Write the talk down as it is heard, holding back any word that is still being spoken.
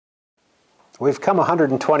We've come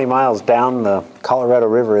 120 miles down the Colorado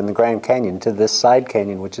River in the Grand Canyon to this side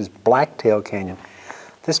canyon, which is Blacktail Canyon.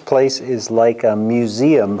 This place is like a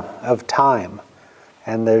museum of time.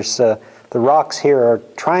 And there's the rocks here are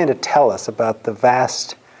trying to tell us about the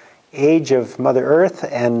vast age of Mother Earth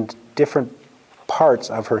and different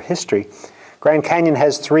parts of her history. Grand Canyon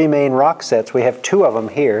has three main rock sets. We have two of them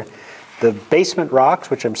here. The basement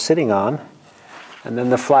rocks, which I'm sitting on, and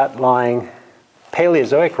then the flat-lying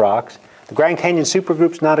Paleozoic rocks. The Grand Canyon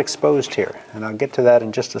supergroup's not exposed here, and I'll get to that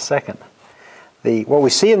in just a second. What we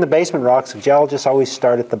see in the basement rocks, geologists always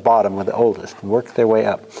start at the bottom with the oldest and work their way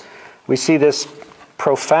up. We see this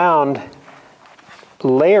profound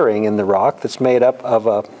layering in the rock that's made up of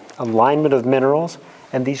a alignment of minerals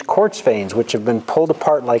and these quartz veins, which have been pulled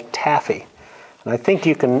apart like taffy. And I think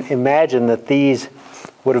you can imagine that these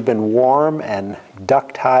would have been warm and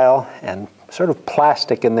ductile and sort of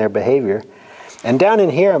plastic in their behavior. And down in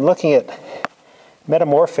here, I'm looking at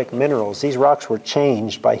metamorphic minerals. These rocks were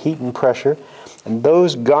changed by heat and pressure, and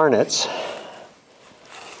those garnets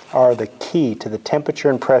are the key to the temperature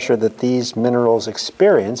and pressure that these minerals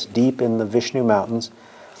experienced deep in the Vishnu Mountains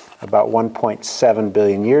about 1.7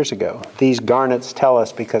 billion years ago. These garnets tell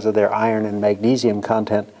us, because of their iron and magnesium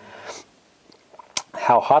content,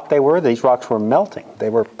 how hot they were. These rocks were melting. They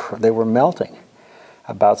were melting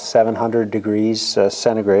about 700 degrees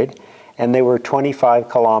centigrade. And they were 25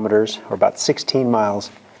 kilometers, or about 16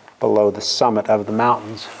 miles, below the summit of the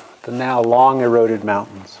mountains, the now long eroded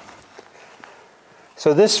mountains.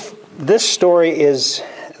 So this story is,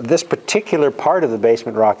 this particular part of the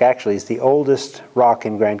basement rock actually is the oldest rock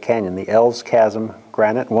in Grand Canyon, the Elves Chasm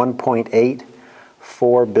granite,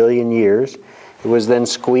 1.84 billion years. It was then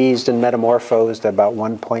squeezed and metamorphosed at about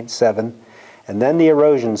 1.7, and then the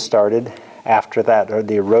erosion started after that, or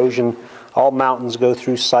the erosion. All mountains go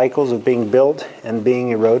through cycles of being built and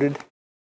being eroded.